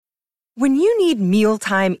When you need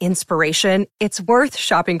mealtime inspiration, it's worth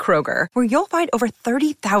shopping Kroger, where you'll find over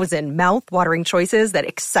 30,000 mouth-watering choices that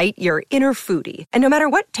excite your inner foodie. And no matter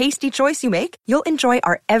what tasty choice you make, you'll enjoy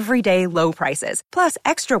our everyday low prices, plus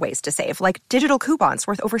extra ways to save, like digital coupons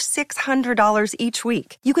worth over $600 each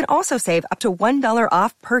week. You can also save up to $1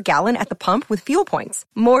 off per gallon at the pump with fuel points.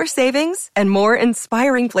 More savings and more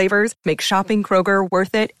inspiring flavors make shopping Kroger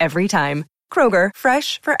worth it every time. Kroger,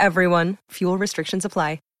 fresh for everyone. Fuel restrictions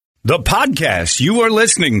apply. The podcast you are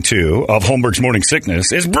listening to of Holmberg's Morning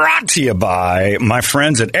Sickness is brought to you by my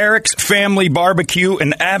friends at Eric's Family Barbecue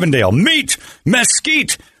in Avondale. Meet,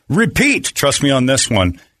 mesquite, repeat. Trust me on this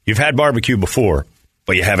one. You've had barbecue before,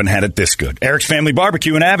 but you haven't had it this good. Eric's Family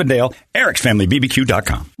Barbecue in Avondale,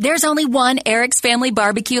 ericsfamilybbq.com. There's only one Eric's Family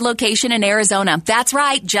Barbecue location in Arizona. That's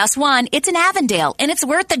right, just one. It's in Avondale, and it's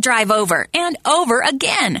worth the drive over and over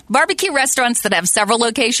again. Barbecue restaurants that have several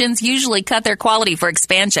locations usually cut their quality for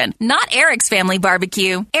expansion. Not Eric's Family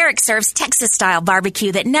Barbecue. Eric serves Texas-style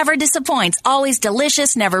barbecue that never disappoints, always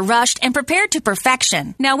delicious, never rushed, and prepared to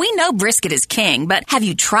perfection. Now, we know brisket is king, but have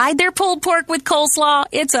you tried their pulled pork with coleslaw?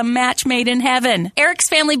 It's a match made in heaven. Eric's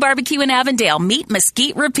Family Barbecue in Avondale. Meet,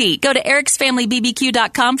 mesquite, repeat. Go to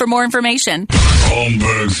ericsfamilybbq.com for more information.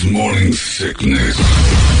 Holmberg's Morning Sickness.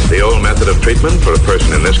 The old method of treatment for a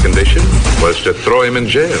person in this condition was to throw him in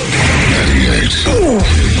jail.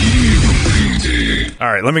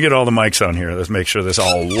 All right, let me get all the mics on here. Let's make sure this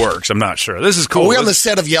all works. I'm not sure. This is cool. Are we on the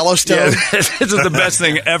set of Yellowstone? Yeah, this is the best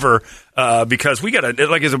thing ever because we got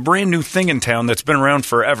it's a brand new thing in town that's been around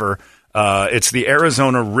forever. It's the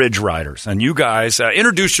Arizona Ridge Riders. And you guys,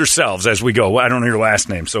 introduce yourselves as we go. I don't know your last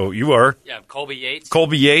name. So you are? Yeah, Colby Yates.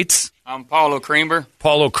 Colby Yates. I'm Paulo Kramer.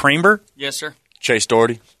 Paulo Kramer? Yes, sir. Chase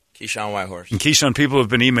Doherty. Keyshawn Whitehorse. And Keyshawn, people have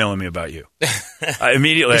been emailing me about you.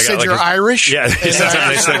 Immediately. They said you're Irish? Yeah. They said,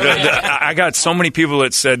 I got so many people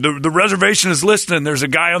that said, the reservation is listening. There's a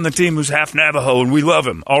guy on the team who's half Navajo, and we love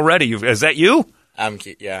him already. Is that you?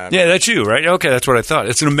 Yeah, that's you, right? Okay, that's what I thought.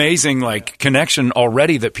 It's an amazing connection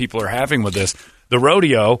already that people are having with this. The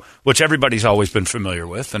rodeo, which everybody's always been familiar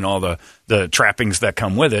with, and all the trappings that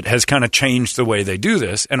come with it, has kind of changed the way they do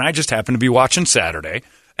this. And I just happened to be watching Saturday.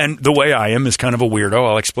 And the way I am is kind of a weirdo.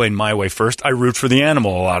 I'll explain my way first. I root for the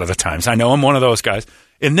animal a lot of the times. I know I'm one of those guys.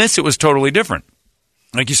 In this, it was totally different.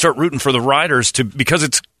 Like you start rooting for the riders because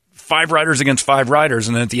it's 5 riders against 5 riders,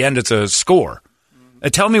 and then at the end it's a score.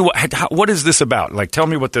 Tell me what is this about? Like, tell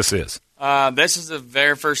me what this is. This is the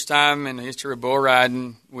very first time in the history of bull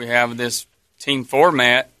riding we have this team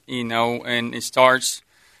format, and it starts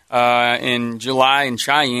in July in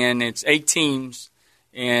Cheyenne. It's 8 teams,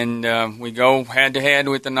 and we go head-to-head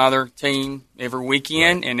with another team every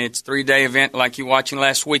weekend, and it's a 3-day event like you watching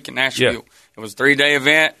last week in Nashville. Yeah. It was a 3-day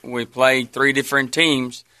event. We played 3 different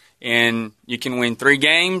teams, and you can win 3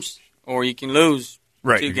 games or you can lose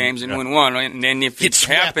 2 games and win 1. And then if it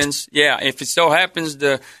happens, if it so happens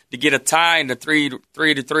to get a tie, the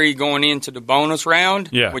 3-3 going into the bonus round,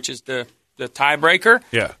 which is the tiebreaker,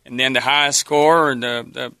 and then the highest score and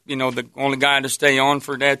the only guy to stay on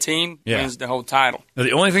for that team wins the whole title. Now,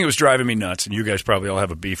 the only thing that was driving me nuts, and you guys probably all have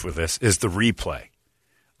a beef with this, is the replay.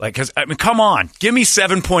 Like, come on, give me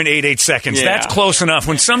 7.88 seconds. Yeah. That's close enough.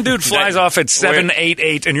 When some dude flies off at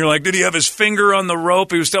 7.88, and you're like, did he have his finger on the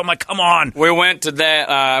rope? He was still, I'm like, come on. We went to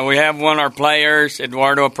that. We have one of our players,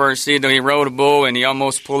 Eduardo Percido. He rode a bull, and he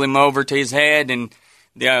almost pulled him over to his head, and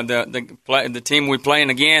the team we're playing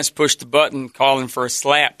against pushed the button calling for a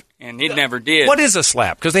slap, and he never did. What is a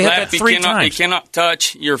slap? Because they have that 3 times. You cannot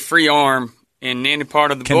touch your free arm in any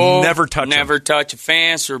part of the bull. Never touch a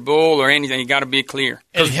fence or bull or anything. You got to be clear.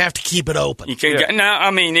 And you have to keep it open. You can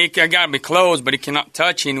it got to be closed, but it cannot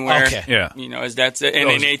touch anywhere. Okay. Yeah. That's it.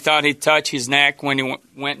 And then they thought he'd touch his neck when he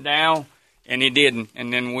went down. And he didn't.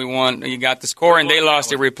 And then we won. You got the score, and they lost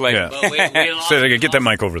the replay. Yeah. So get that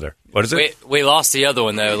mic over there. What is it? We lost the other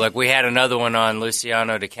one, though. Like, we had another one on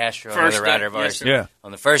Luciano de Castro, another rider of ours. Yes,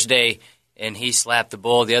 on the first day, and he slapped the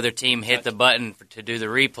bull. The other team hit the button to do the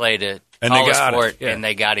replay to call us for it, and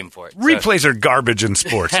they got him for it. Replays are garbage in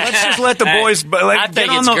sports. Let's just let the boys. I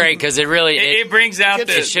think it's great because it really it brings out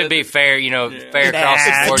it should be fair, fair across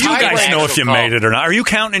the board. Do you guys know if you made it or not? Are you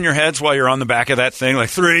counting in your heads while you're on the back of that thing, like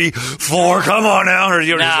 3, 4, come on now, or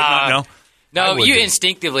you not know? No, you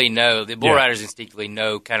instinctively know. The bull riders instinctively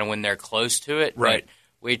know kind of when they're close to it. Right. But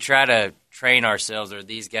we try to train ourselves, or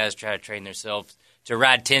these guys try to train themselves to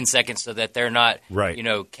ride 10 seconds so that they're not,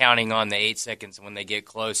 counting on the 8 seconds. When they get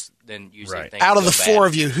close, then usually things out of the go 4 bad.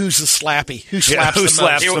 of you, who's the slappy? Who slaps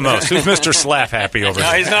the most? Who's Mr. Slap Happy over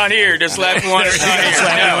there? No, he's not here. The slap one is not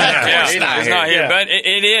here. He's not here. But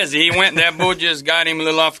it is. He went. That bull just got him a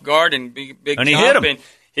little off guard and big and he jump, hit him.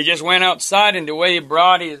 he just went outside, and the way he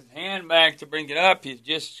brought his hand back to bring it up, he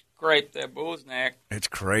just scraped that bull's neck. It's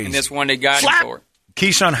crazy. And this one they got him for.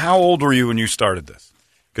 Keyshawn, how old were you when you started this?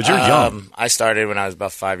 Because you're young. I started when I was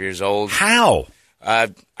about 5 years old. How? I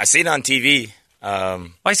see it on TV.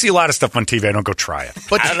 I see a lot of stuff on TV. I don't go try it.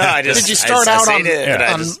 But I don't know. did you start out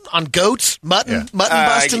on goats, mutton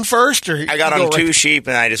busting first? Or I got on 2 sheep,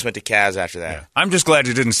 and I just went to calves after that. Yeah. I'm just glad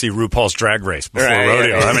you didn't see RuPaul's Drag Race before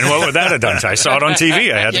rodeo. I mean, what would that have done? I saw it on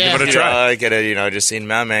TV. I had to give it a try. I could have, just seen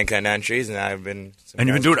Mountain Man cut down trees, and I've been. And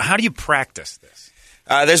you've been doing it. How do you practice this?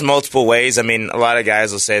 There's multiple ways. I mean, a lot of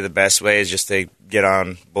guys will say the best way is just to get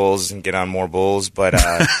on bulls and get on more bulls, but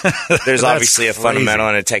there's obviously a fundamental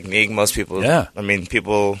and a technique. Most people,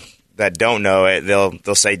 people that don't know it,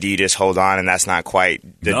 they'll say, "Do you just hold on?" And that's not quite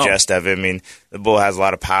the gist of it. I mean, the bull has a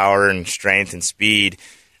lot of power and strength and speed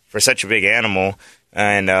for such a big animal,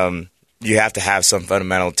 and you have to have some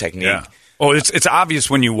fundamental technique. Yeah. Oh, it's obvious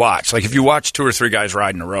when you watch. Like if you watch 2 or 3 guys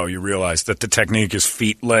ride in a row, you realize that the technique is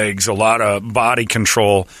feet, legs, a lot of body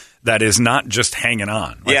control that is not just hanging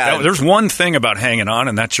on. Like there's one thing about hanging on,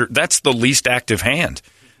 and that's the least active hand.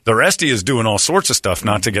 The rest of you is doing all sorts of stuff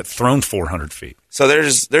not to get thrown 400 feet. So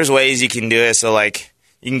there's ways you can do it. So like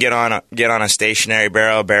you can get on a stationary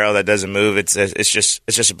barrel, a barrel that doesn't move. It's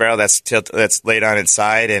just a barrel that's laid on its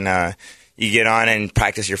side, and you get on and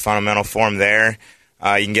practice your fundamental form there.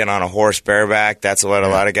 You can get on a horse bareback. That's what a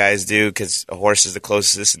lot of guys do because a horse is the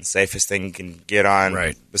closest and safest thing you can get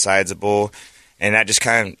on besides a bull. And that just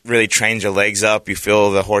kind of really trains your legs up. You feel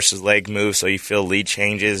the horse's leg move, so you feel lead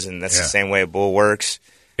changes, and that's the same way a bull works.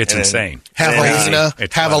 It's insane.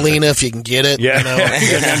 Javelina, if you can get it. Yeah.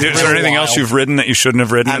 Is there anything else you've ridden that you shouldn't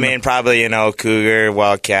have ridden? I mean, probably, cougar,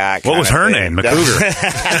 wildcat. What was her name? The cougar.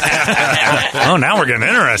 Oh, now we're getting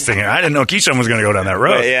interesting. I didn't know Keyshawn was going to go down that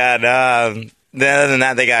road. But then other than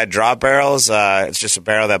that, they got drop barrels. It's just a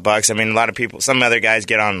barrel that bucks. I mean, a lot of people, some other guys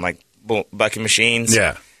get on like bucking machines.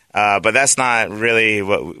 Yeah. But that's not really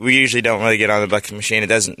what we usually don't really get on the bucking machine. It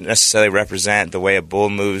doesn't necessarily represent the way a bull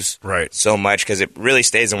moves so much because it really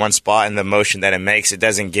stays in one spot, and the motion that it makes, it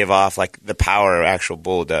doesn't give off like the power an actual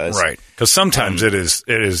bull does. Right. Because sometimes it is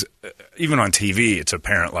even on TV, it's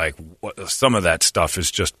apparent like some of that stuff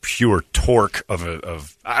is just pure torque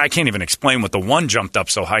of I can't even explain what the one jumped up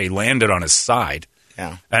so high he landed on his side.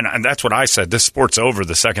 Yeah. And that's what I said. This sport's over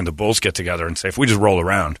the second the bulls get together and say, if we just roll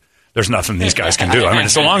around, there's nothing these guys can do. I mean,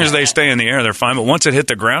 so long as they stay in the air, they're fine. But once it hit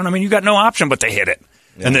the ground, I mean, you got no option but to hit it.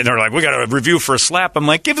 Yeah. And then they're like, we got to review for a slap. I'm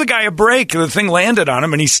like, give the guy a break. The thing landed on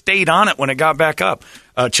him, and he stayed on it when it got back up.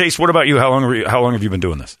 Chase, what about you? How long have you been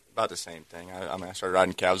doing this? About the same thing. I started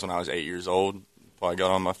riding calves when I was 8 years old. Probably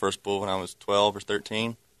got on my first bull when I was 12 or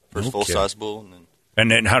 13. First full-size bull. And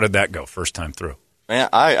then how did that go first time through? Man,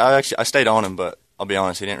 I stayed on him, but I'll be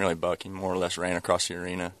honest, he didn't really buck. He more or less ran across the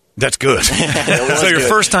arena. That's good. So your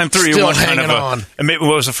first time through, you went kind of on. And maybe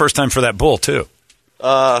what was the first time for that bull too?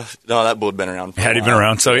 No, that bull had been around. Had he been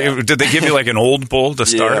around? So did they give you like an old bull to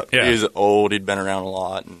start? Yeah, he was old. He'd been around a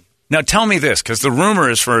lot. Now tell me this, because the rumor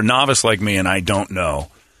is for a novice like me, and I don't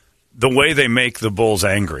know the way they make the bulls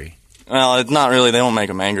angry. Well, it's not really. They don't make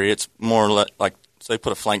them angry. It's more like so they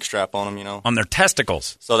put a flank strap on them, on their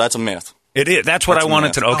testicles. So that's a myth. It is. That's what I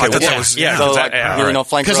wanted to know. Okay,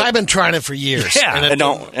 because I've been trying it for years. Yeah,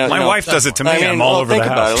 my wife does it to me. I'm all over the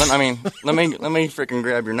house. About it. Let me freaking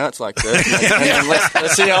grab your nuts like this, and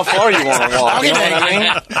let's see how far you want to walk. You know what I mean?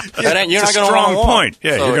 You're not going to want to walk. Point.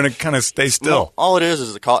 Yeah, so you're going to kind of stay still. No, all it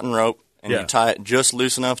is a cotton rope, and you tie it just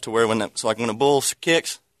loose enough to where when a bull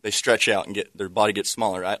kicks, they stretch out and their body gets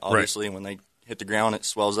smaller. Right? Obviously, when they hit the ground, it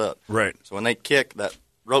swells up. Right. So when they kick, that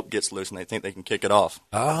rope gets loose and they think they can kick it off.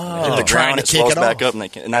 Oh. Hit the ground, it swells back up,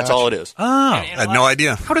 and that's all it is. Oh. I had no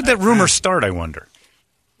idea. How did that rumor start, I wonder?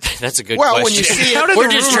 That's a good question. When you see it, we're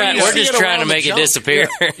just trying to make it disappear.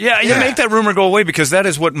 Yeah, you make that rumor go away because that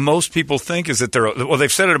is what most people think is that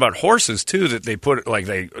they've said it about horses too, that they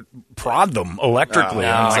they prod them electrically.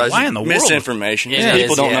 Why in the world? Misinformation. Yeah,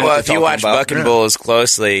 people don't know. Well, what if you watch bucking bulls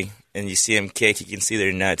closely and you see them kick, you can see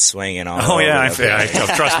their nuts swinging all over.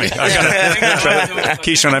 Trust me.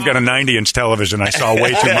 Keyshawn, I've got a 90-inch television. I saw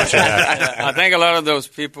way too much of that. I think a lot of those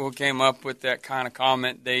people who came up with that kind of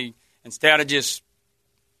comment, they instead of just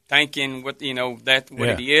thinking what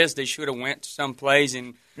it is, they should have went to some place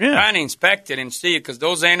and kind of inspect it and see it, because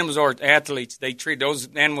those animals are athletes. They treat those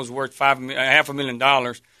animals worth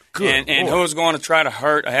 $500,000. And who's going to try to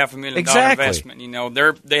hurt a $500,000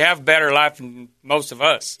 investment? They have better life than most of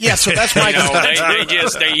us. Yeah, so that's my.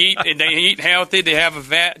 They eat healthy. They have a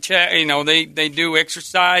vet check. They do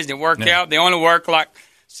exercise. They work out. They only work like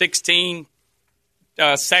 16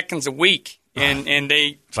 seconds a week. And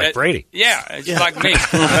it's like Brady. Yeah, it's like me.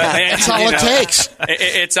 That's all it takes.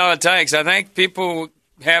 It's all it takes. I think people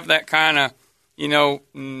have that kind of,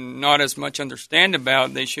 not as much understand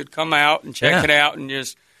about. They should come out and check it out and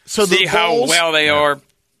just see how well they are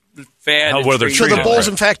fed. How well they're so treated. the bulls,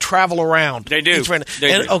 in fact, travel around. They do.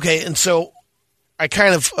 Okay, and so I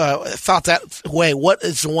kind of thought that way. What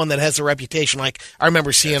is the one that has a reputation? Like I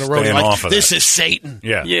remember seeing a rodeo like this is Satan.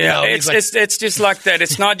 Yeah, it's just like that.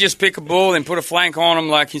 It's not just pick a bull and put a flank on him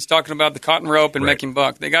like he's talking about the cotton rope and make him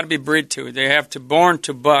buck. They got to be bred to it. They have to born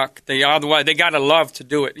to buck. Otherwise they got to love to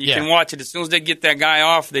do it. You can watch it as soon as they get that guy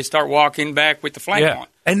off, they start walking back with the flank on.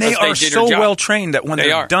 And they are so well trained that when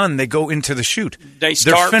they're done, they go into the chute. They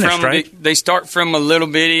start finished, right? They start from a little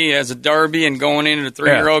bitty as a derby and going into the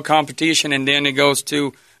 3-year-old competition, and then it goes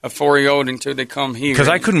to a 4-year-old until they come here. Because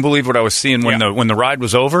I couldn't believe what I was seeing when the ride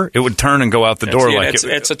was over. It would turn and go out the door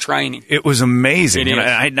it's a training. It was amazing.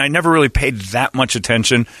 And I never really paid that much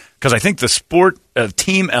attention because I think the sport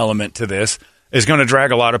team element to this is going to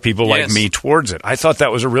drag a lot of people like me towards it. I thought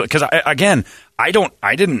that was a real because I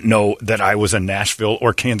didn't know that I was a Nashville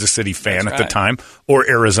or Kansas City fan at the time or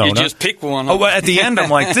Arizona. You just pick one. Oh, well, at the end, I'm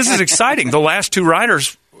like, this is exciting. The last two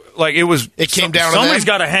riders, it came down. Somebody's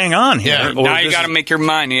got to hang on here. Yeah. Now you got to make your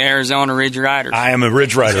mind. The Arizona Ridge Riders. I am a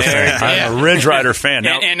Ridge Rider fan. I'm a Ridge Rider fan.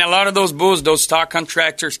 Now, and a lot of those bulls, those stock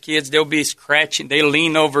contractors, kids, they'll be scratching. They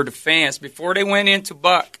lean over the fence before they went into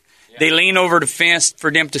buck. They lean over the fence for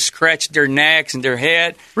them to scratch their necks and their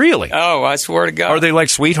head. Really? Oh, I swear to God. Are they like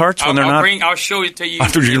sweethearts when they're not? I'll show it to you. I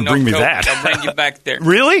thought you were going to bring me that. I'll bring you back there.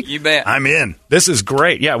 Really? You bet. I'm in. This is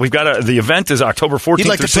great. Yeah, we've got the event is October 14th You'd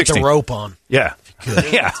like through to 16th. put the rope on. Yeah.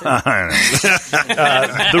 Yeah.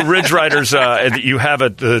 The Ridge Riders, you have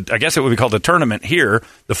I guess it would be called a tournament here.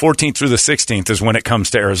 The 14th through the 16th is when it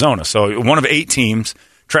comes to Arizona. So one of 8 teams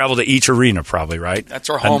travel to each arena probably, right? That's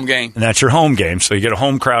our home game. And that's your home game. So you get a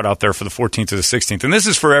home crowd out there for the 14th to the 16th. And this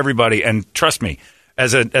is for everybody. And trust me,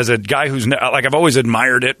 as a guy who's like I've always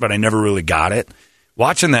admired it, but I never really got it.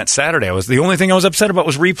 Watching that Saturday, the only thing I was upset about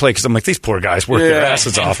was replay because I'm like, these poor guys work their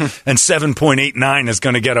asses off, and 7.89 is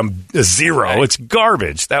going to get them a 0. Right. It's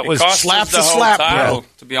garbage. That was slap to slap, title,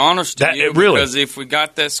 to be honest with you. Really, because if we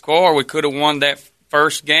got that score, we could have won that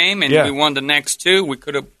first game, and we won the next 2. We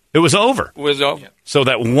could have. It was over. It was over. So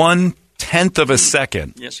that 1/10 of a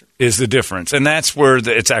second is the difference, and that's where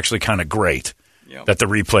it's actually kind of great that the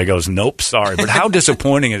replay goes, nope, sorry. But how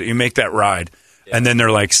disappointing is it? You make that ride. And then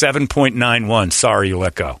they're like 7.91. Sorry, you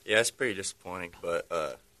let go. Yeah, it's pretty disappointing. But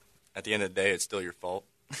at the end of the day, it's still your fault.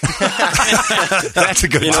 That's a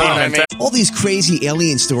good team. I mean? All these crazy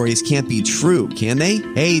alien stories can't be true, can they?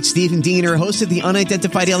 Hey, it's Stephen Diener, host of the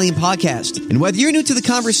Unidentified Alien Podcast. And whether you're new to the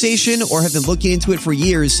conversation or have been looking into it for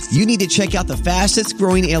years, you need to check out the fastest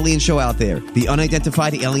growing alien show out there, the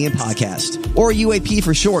Unidentified Alien Podcast, or UAP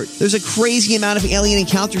for short. There's a crazy amount of alien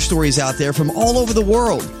encounter stories out there from all over the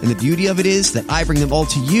world. And the beauty of it is that I bring them all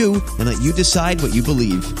to you and let you decide what you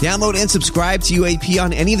believe. Download and subscribe to UAP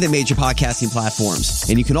on any of the major podcasting platforms.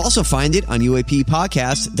 And you can also find it on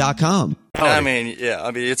UAPpodcast.com. I mean,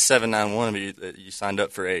 it's 791. You signed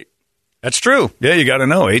up for 8. That's true. Yeah, you got to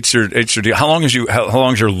know. 8's your deal. How long's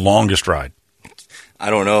your longest ride?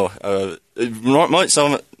 I don't know.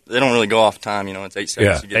 Some they don't really go off time. It's 8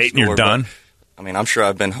 seconds. Yeah, 8 and you're done. I mean, I'm sure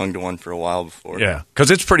I've been hung to one for a while before. Yeah,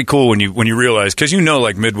 because it's pretty cool when you realize because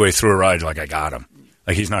like midway through a ride, you're like I got him.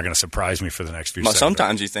 Like he's not going to surprise me for the next few seconds.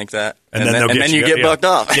 Sometimes you think that, and then you get bucked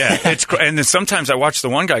off. Yeah, and then sometimes I watched the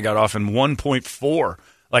one guy got off in 1.4.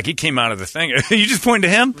 Like he came out of the thing. You just pointed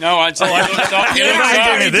to him? No, I'd say he looks off. He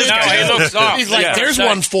looks off. He's like, there's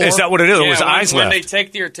 1.4. Is that what it is? It was eyes left. When they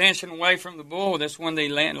take their attention away from the bull, that's when they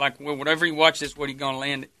land. Like whatever you watch, that's what he's going to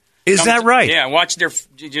land it. Is that right? Yeah,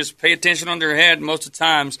 just pay attention on their head. Most of the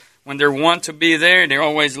times when they want to be there, they're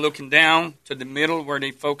always looking down to the middle where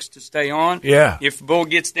they focus to stay on. Yeah. If bull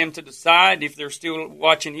gets them to the side, if they're still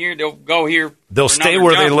watching here, they'll go here. They'll stay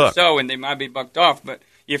where they look. And they might be bucked off. But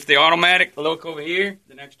if they automatic look over here,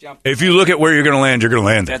 the next jump. If you look at where you're going to land, you're going to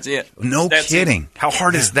land there. That's it. That's kidding. How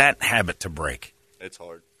hard is that habit to break? It's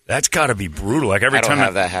hard. That's got to be brutal. Like every time I don't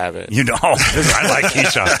have that habit. You know, I like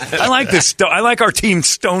Keyshawn. I like this. I like our team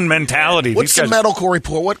stone mentality. What's the medical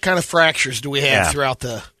report? What kind of fractures do we have throughout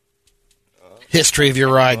the history of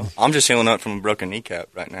your ride? I'm just healing up from a broken kneecap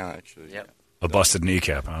right now. Actually, a busted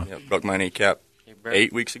kneecap, huh? Yeah, broke my kneecap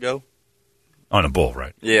 8 weeks ago. On a bull,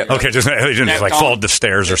 right? Yeah. Okay, just like fall the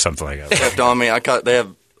stairs or something like that. Stepped on me. I got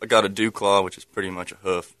a dew claw, which is pretty much a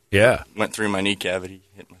hoof. Yeah. Went through my knee cavity,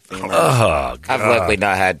 hit my femur. Oh, God. I've luckily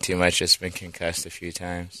not had too much. Just been concussed a few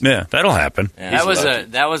times. Yeah, that'll happen. Yeah.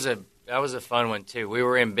 That was a fun one too. We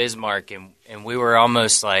were in Bismarck and we were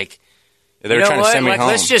almost like, They were trying to send me home.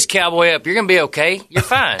 Let's just cowboy up. You're going to be okay. You're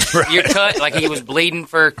fine. You're cut. Like he was bleeding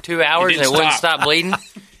for 2 hours and it wouldn't stop bleeding.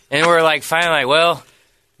 And we're like, finally, well,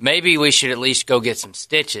 maybe we should at least go get some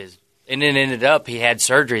stitches. And then ended up he had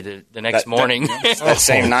surgery the next morning. That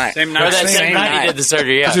same night. Same night he did the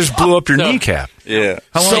surgery. Yeah, it just blew up your kneecap. Yeah.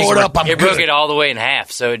 Sew it up. It broke it all the way in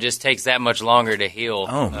half, so it just takes that much longer to heal.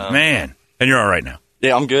 Oh man! And you're all right now.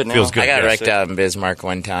 Yeah, I'm good now. Feels good. I got wrecked out in Bismarck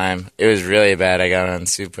one time. It was really bad. I got on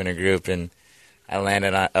Soup in a Group and I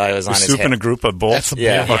landed on. I was on his Soup head. In a Group of bull.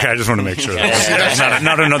 Yeah. Okay, I just want to make sure that's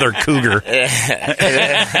not another cougar.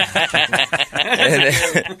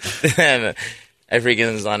 And I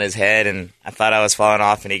freaking was on his head, and I thought I was falling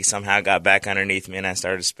off, and he somehow got back underneath me, and I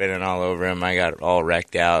started spinning all over him. I got all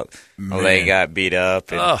wrecked out. My leg got beat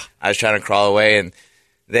up, and I was trying to crawl away, and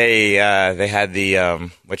they had the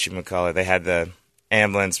whatchamacallit, they had the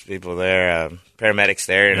ambulance people there, paramedics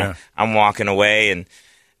there, and I'm walking away, and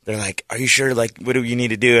they're like, "Are you sure? Like, what do you need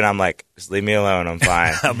to do?" And I'm like, "Just leave me alone. I'm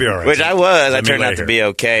fine." I'll be all right. Which I was. I turned out to be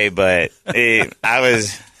okay, but I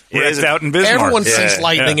was. Wrecked Out in Bismarck. Everyone sees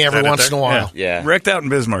lightning every once in a while. Yeah. Wrecked Out in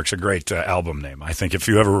Bismarck's a great album name, I think, if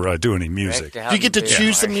you ever do any music. Do you get to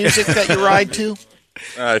choose the music that you ride to?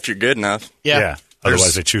 If you're good enough. Yeah.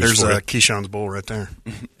 Otherwise, they choose for it. Keyshawn's Bull right there.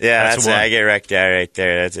 Yeah, that's it. I get wrecked out right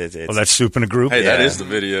there. That's it. Well, that's Soup in a Group. Hey, that is the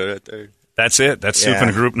video right there. That's it. That's Soup in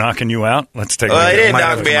a Group knocking you out. Let's take. Well, it didn't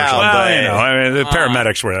knock me out. Well, I mean, the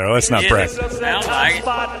paramedics were there. Let's not brag.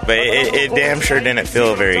 But it damn sure didn't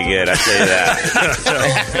feel very good. I tell you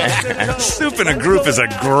that. Soup in a Group is a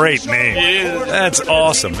great name. That's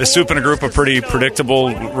awesome. Is Soup in a Group a pretty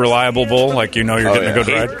predictable, reliable bull? Like you're getting a good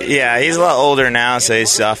ride. Yeah, he's a lot older now, so he's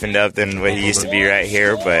softened up than what he used to be right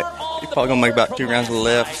here. But he's probably gonna make about 2 rounds to the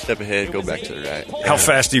left, step ahead, go back to the right. How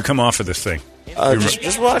fast do you come off of this thing?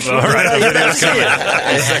 Just watch. All right,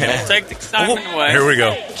 Take the excitement away. Here we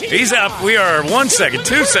go. He's up. We are 1 second,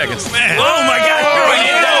 2 seconds. Man, oh my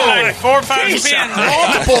God! 4 or 5 spins.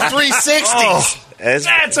 Multiple 360s.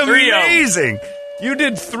 That's amazing. You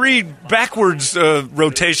did 3 backwards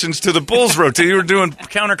rotations to the Bulls rotation. You were doing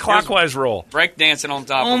counterclockwise roll. Break dancing on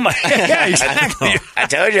top of my yeah, exactly. I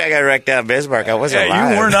told you I got wrecked out in Bismarck. I wasn't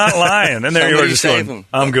lying. You were not lying. And there you were just going,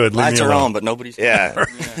 I'm good. Lights are on, but nobody's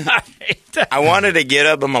I wanted to get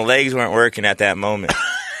up, but my legs weren't working at that moment.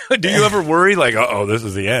 Do you ever worry, like, this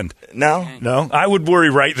is the end? No. I would worry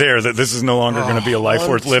right there that this is no longer going to be a life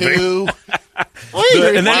worth living.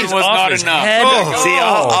 And then was not enough. See,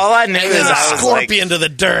 all I knew is I was scorpion to the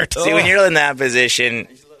dirt. See, when you're in that position,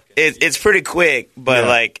 it's pretty quick,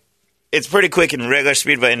 but it's pretty quick in regular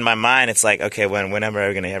speed. But in my mind, it's like, okay, when am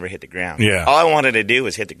I going to ever hit the ground? Yeah. All I wanted to do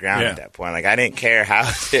was hit the ground at that point. Like I didn't care how.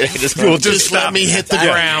 Just let me hit the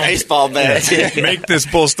ground. Baseball bat. Make this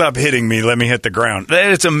bull stop hitting me. Let me hit the ground.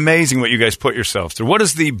 It's amazing what you guys put yourselves through. What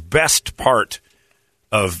is the best part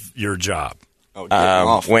of your job?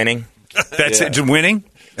 Winning. That's it. Winning.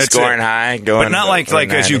 That's scoring high, going. But not like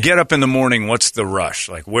as you get up in the morning. What's the rush?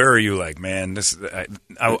 Like where are you? Like man, this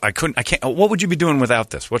I can't. What would you be doing without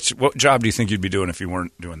this? What job do you think you'd be doing if you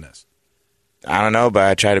weren't doing this? I don't know, but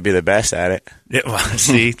I try to be the best at it. Yeah, well,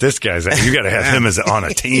 see, this guy's. You got to have him on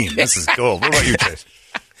a team. This is gold. What about you, Chase?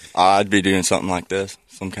 I'd be doing something like this,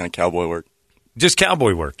 some kind of cowboy work. Just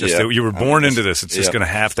cowboy work. Just you were born into this. It's just going to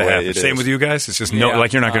have to happen. Same with you guys. It's just you're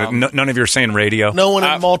not going to. None of you are saying radio. No one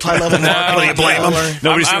in multi-level marketing. What do you blame them?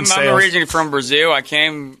 Nobody's in sales. I'm originally from Brazil. I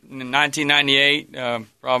came in 1998.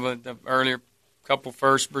 Probably the earlier couple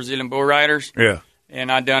first Brazilian bull riders. Yeah. And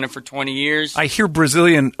I've done it for 20 years. I hear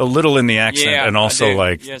Brazilian a little in the accent, and also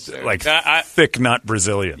like thick, not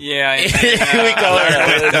Brazilian. Yeah, we call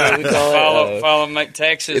it. Follow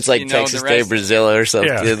Texas. It's like Texas Day Brazil or something.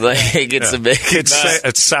 Yeah. Like it's a big.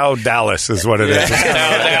 It's Sao Dallas is what it is. But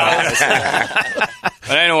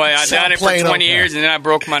anyway, I've done it for 20 years, and then I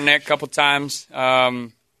broke my neck a couple times. I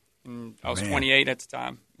was 28 at the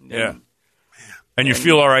time. And you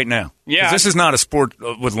feel all right now? Yeah. This is not a sport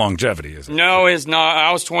with longevity, is it? No, it's not.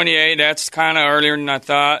 I was 28. That's kind of earlier than I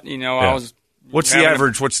thought. I was. What's the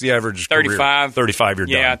average? 35. 35. You're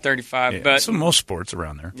done. Yeah, 35. Yeah. But so most sports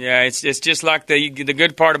around there. Yeah, it's just like the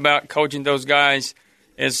good part about coaching those guys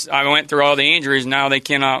is I went through all the injuries. Now they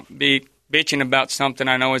cannot be bitching about something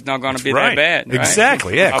I know is not going to be that bad. Right?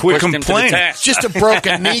 Exactly, yeah. Quit complaining. It's just a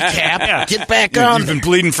broken kneecap. Get back on. You've been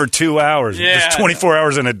bleeding for 2 hours. Yeah. Just 24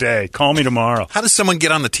 hours in a day. Call me tomorrow. How does someone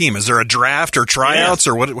get on the team? Is there a draft or tryouts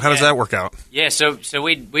or what? How does that work out? Yeah, so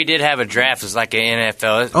we did have a draft. It's like an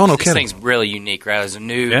NFL. Oh, no this kidding. Thing's really unique, right? It was a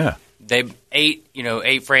new. Yeah. They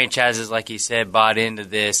 8 franchises, like he said, bought into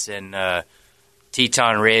this, and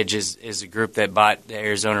Teton Ridge is a group that bought the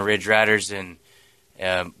Arizona Ridge Riders, and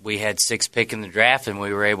we had 6th pick in the draft, and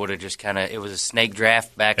we were able to just it was a snake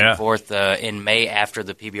draft back and forth in May after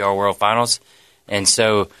the PBR World Finals. And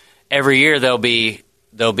so every year there'll be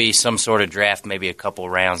some sort of draft, maybe a couple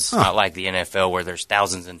rounds, not like the NFL where there's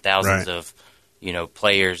thousands and thousands of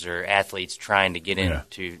players or athletes trying to get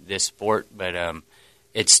into this sport. But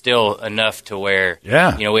it's still enough to where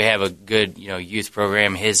we have a good youth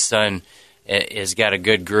program. His son has got a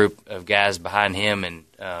good group of guys behind him, and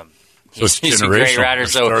he's a great rider.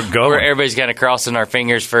 So everybody's kind of crossing our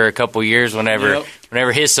fingers for a couple years whenever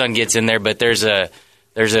his son gets in there. But there's a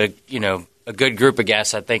good group of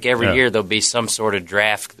guys. I think every year there'll be some sort of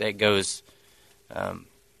draft that goes.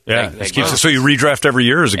 So you redraft every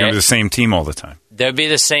year, or is it going to be the same team all the time? There'll be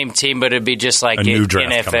the same team, but it'd be just like a new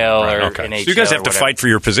draft NFL or NHL. So you guys have to fight for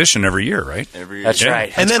your position every year, right? Every year. That's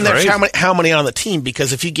right. And then there's how many on the team?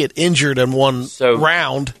 Because if you get injured in one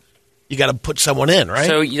round, you got to put someone in, right?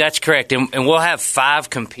 So that's correct. And we'll have 5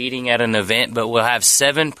 competing at an event, but we'll have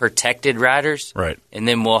 7 protected riders. Right. And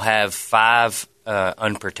then we'll have 5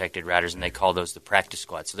 unprotected riders, and they call those the practice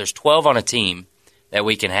squad. So there's 12 on a team that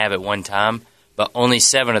we can have at one time, but only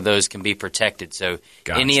 7 of those can be protected. So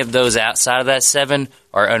any of those outside of that 7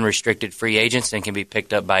 are unrestricted free agents and can be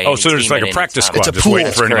picked up by any so there's team like a practice squad. It's a just pool.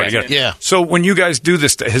 waiting for anybody to get it. Yeah. So when you guys do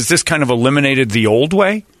this, has this kind of eliminated the old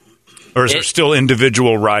way? Or is there still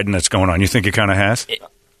individual riding that's going on? You think it kind of has?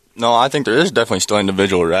 No, I think there is definitely still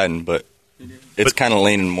individual riding, but it's kind of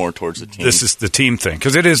leaning more towards the team. This is the team thing.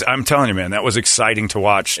 Because it is, I'm telling you, man, that was exciting to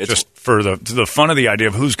watch just for the fun of the idea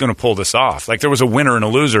of who's going to pull this off. Like there was a winner and a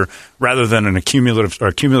loser rather than a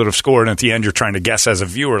cumulative score, and at the end you're trying to guess as a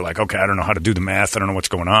viewer, like, okay, I don't know how to do the math. I don't know what's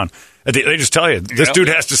going on. They just tell you, this dude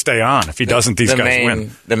has to stay on. If he doesn't, these guys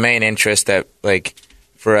win. The main interest that, like,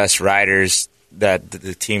 for us riders that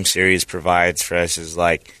the team series provides for us is,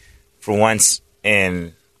 like, for once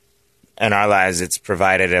in our lives, it's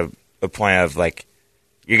provided a point of, like,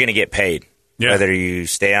 you're going to get paid, whether you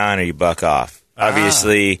stay on or you buck off.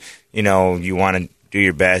 Obviously, you want to do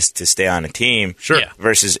your best to stay on a team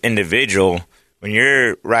versus individual. When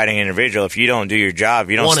you're riding individual, if you don't do your job,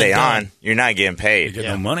 you don't stay on, you're not getting paid. You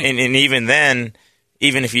get no money. And even then,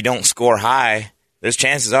 even if you don't score high, there's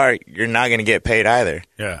chances are you're not going to get paid either.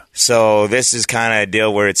 Yeah. So this is kind of a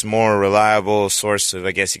deal where it's more reliable source of,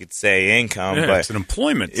 I guess you could say, income. Yeah, but it's an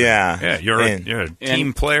employment thing. Yeah. You're a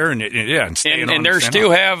team player, and and they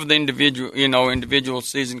still have the individual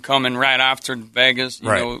season coming right after Vegas,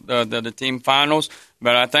 the team finals.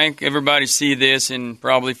 But I think everybody see this in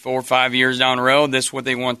probably 4 or 5 years down the road. That's what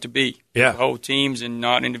they want to be. Yeah. The whole teams and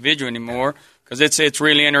not individual anymore. Because it's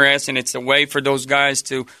really interesting. It's a way for those guys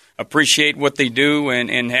to appreciate what they do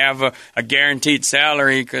and have a guaranteed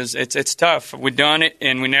salary, because it's tough. We've done it,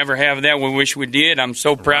 and we never have that. We wish we did. I'm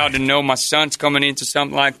so proud to know my son's coming into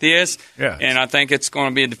something like this, and I think it's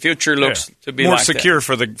going to be the future looks to be more like secure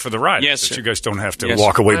that. for the ride. Yes, that sir. you guys don't have to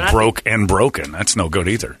walk away and broken. That's no good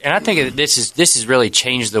either. And I think this has really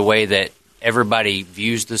changed the way that everybody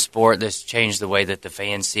views the sport. This changed the way that the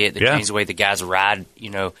fans see it. That changed the way the guys ride,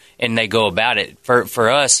 and they go about it.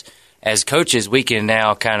 For us as coaches, we can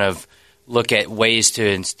now kind of look at ways to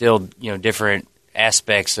instill, different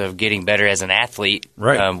aspects of getting better as an athlete.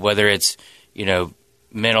 Right. Whether it's,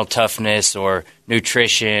 mental toughness or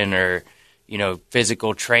nutrition or,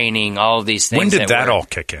 physical training, all of these things. When did that all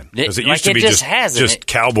kick in? Because it used to be just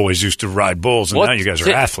cowboys used to ride bulls, and now you guys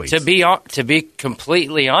are athletes. To be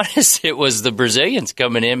completely honest, it was the Brazilians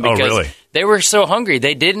coming in because they were so hungry.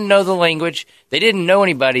 They didn't know the language. They didn't know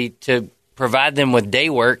anybody to provide them with day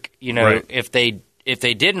work. If they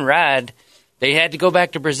didn't ride, they had to go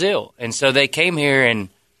back to Brazil. And so they came here and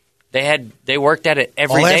they worked at it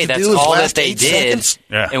every day. That's all that they did.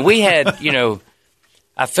 Yeah. And we had,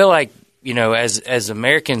 I feel like, as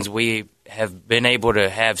Americans, we have been able to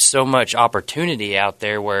have so much opportunity out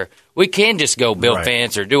there where we can just go build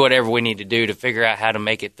fence or do whatever we need to do to figure out how to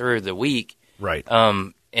make it through the week. Right.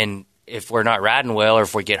 And if we're not riding well or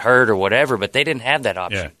if we get hurt or whatever, but they didn't have that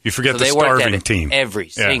option. Yeah. You forget the they worked starving at it team. every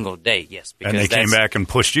single day, yes. And they came back and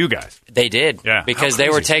pushed you guys. They did. Yeah. Because they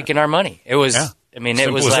were taking our money. It was,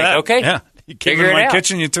 it was like, okay. Yeah. You came in my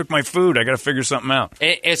kitchen, you took my food. I got to figure something out.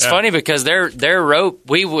 It's funny because their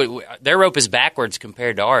rope is backwards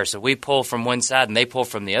compared to ours. So we pull from one side and they pull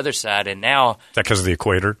from the other side. And now is that because of the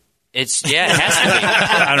equator? It has to be.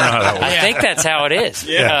 I don't know how that works. I think that's how it is.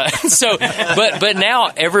 Yeah. But now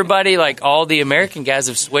everybody, like all the American guys,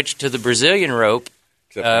 have switched to the Brazilian rope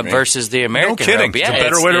versus the American rope. No kidding. Yeah, it's a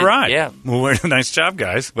better way to ride. Yeah. Well, nice job,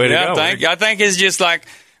 guys. Way to go. I think it's just like.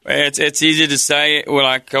 It's easy to say,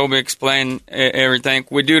 like Kobe explained everything.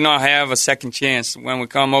 We do not have a second chance. When we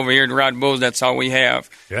come over here to ride bulls, that's all we have.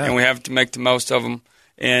 Yeah. And we have to make the most of them.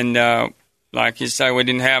 And like you say, I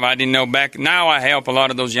didn't know back. Now I help a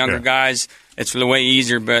lot of those younger guys. It's way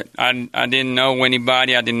easier, but I didn't know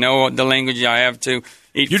anybody. I didn't know the language. I have to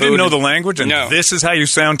eat food. You didn't know the language, and no. This is how you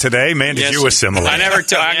sound today? Man, did you assimilate? I never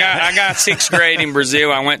took. I got 6th grade in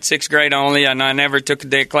Brazil. I went 6th grade only, and I never took a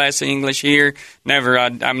day class of English here. Never.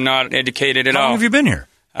 I'm not educated at all. How long have you been here?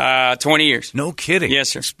 20 years. No kidding. Yes,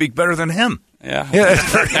 sir. You speak better than him. Yeah.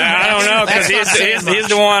 I don't know, because he's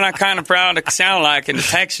the one I'm kind of proud to sound like in the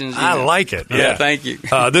Texans. I like it. Yeah, thank you.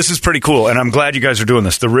 This is pretty cool, and I'm glad you guys are doing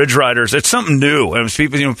this. The Ridge Riders, it's something new. And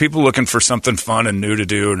people looking for something fun and new to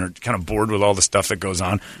do and are kind of bored with all the stuff that goes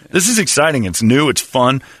on. This is exciting. It's new. It's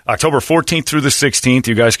fun. October 14th through the 16th,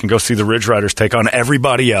 you guys can go see the Ridge Riders take on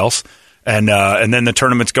everybody else. And then the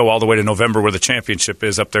tournaments go all the way to November, where the championship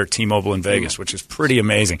is up there at T-Mobile in Vegas, which is pretty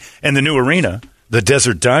amazing. And the new arena, the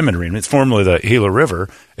Desert Diamond Arena, it's formerly the Gila River,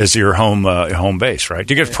 is your home base, right?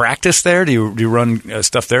 Do you get practice there? Do you run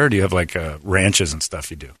stuff there? Or do you have like ranches and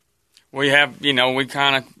stuff you do? We have, we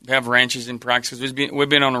kind of have ranches in practice because we've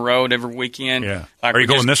been on the road every weekend. Yeah. Like Are you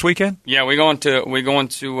going this weekend? Yeah, we're going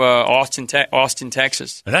to Austin,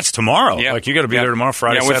 Texas. And that's tomorrow. Yeah. Like you got to be there tomorrow,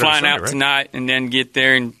 Friday, Saturday, Saturday, we're flying Sunday, out right? tonight and then get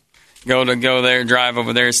there and go there, drive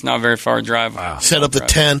over there. It's not a very far drive. Wow. Set up the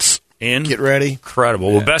tents. Get ready.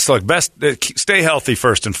 Incredible. Well, best luck. Stay healthy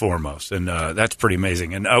first and foremost, and that's pretty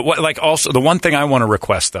amazing. And also the one thing I want to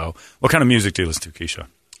request though, what kind of music do you listen to, Keyshawn?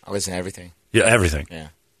 I listen to everything. Yeah, everything. Yeah.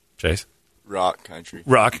 Chase? Rock, country.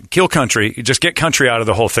 Rock. Kill country. Just get country out of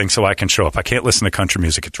the whole thing so I can show up. I can't listen to country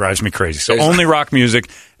music. It drives me crazy. So only rock music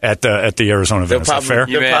at the Arizona event. Is that fair?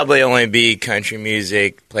 There'll probably only be country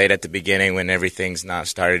music played at the beginning when everything's not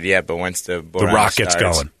started yet, but once the rock gets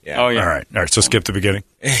going. Yeah. Oh, yeah. All right. So skip the beginning.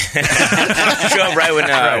 Show up right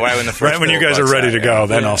when you guys are ready to go,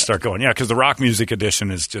 then I'll start going. Yeah, because the rock music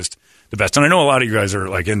edition is just the best. And I know a lot of you guys are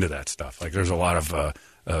like into that stuff. Like there's a lot of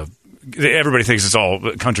everybody thinks it's all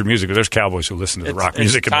country music, but there's cowboys who listen to the rock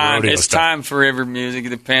music and the rodeo It's stuff. time for every music. It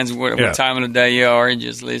depends what time of the day you are. You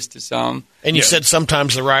just listen to some. And you said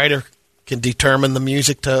sometimes the rider can determine the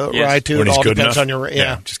music to ride to. When It he's all good depends enough. on your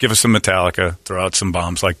Just give us some Metallica, throw out some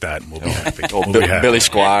bombs like that, and we'll be happy. Billy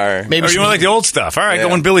Squire. Maybe you want like the old stuff? All right,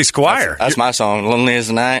 going Billy Squire. That's my song. Lonely as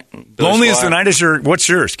the Night. Lonely as the Night is what's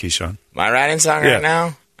yours, Keyshawn? My riding song right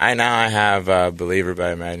now? I have Believer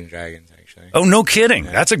by Imagine Dragons. Oh, no kidding.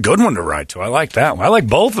 That's a good one to ride to. I like that one. I like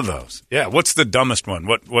both of those. Yeah. What's the dumbest one?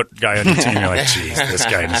 What guy on your team you're like, geez, this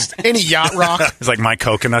guy just... Any yacht rock? It's like My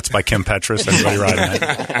Coconuts by Kim Petras. Anybody riding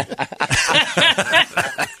that?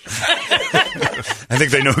 I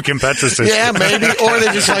think they know who Kim Petras is. Yeah, maybe. Or they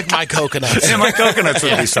just like My Coconuts. Yeah, My Coconuts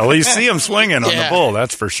would be so. You see them swinging on the bull,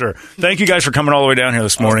 that's for sure. Thank you guys for coming all the way down here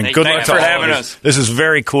this morning. Good luck to all of you. This is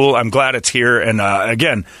very cool. I'm glad it's here. And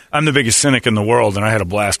again, I'm the biggest cynic in the world, and I had a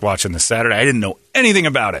blast watching this Saturday. I didn't know anything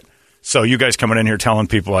about it. So you guys coming in here telling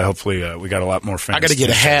people, hopefully we got a lot more fans. I got to get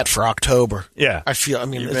a hat for October. Yeah.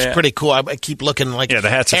 It's pretty cool. I keep looking like the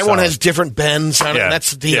hats everyone has different bends on it. And that's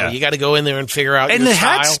the deal. Yeah. You got to go in there and figure out and your the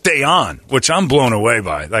style. hats stay on, which I'm blown away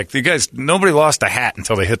by. Like you guys, nobody lost a hat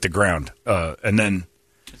until they hit the ground. And then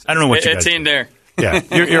I don't know what you guys It's in there. Yeah,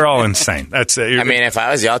 you're all insane. That's it. If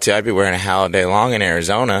I was y'all two, I'd be wearing a hat all day long in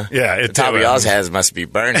Arizona. Yeah, the top of y'all's heads must be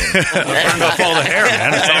burning. Burned off all the hair,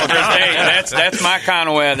 man. It's all gone. Hey, that's my kind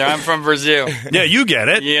of weather. I'm from Brazil. Yeah, you get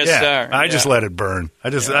it. Yes, sir. I just let it burn. I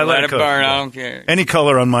let it burn. I don't care. Any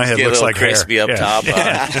color on my head Get looks like crispy hair. up top.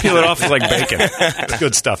 Peel it off, it's like bacon. It's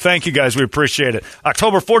good stuff. Thank you guys. We appreciate it.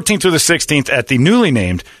 October 14th through the 16th at the newly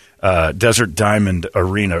named Desert Diamond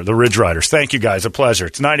Arena, the Ridge Riders. Thank you guys. A pleasure.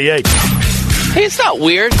 It's 98. Hey, it's not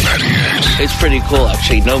weird. It's pretty cool,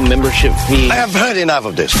 actually. No membership fee. I have heard enough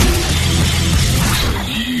of this.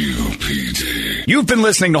 You've been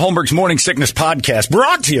listening to Holmberg's Morning Sickness Podcast,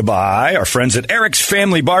 brought to you by our friends at Eric's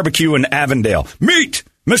Family Barbecue in Avondale. Meet,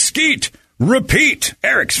 mesquite, repeat.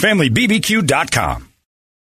 Eric'sFamilyBBQ.com.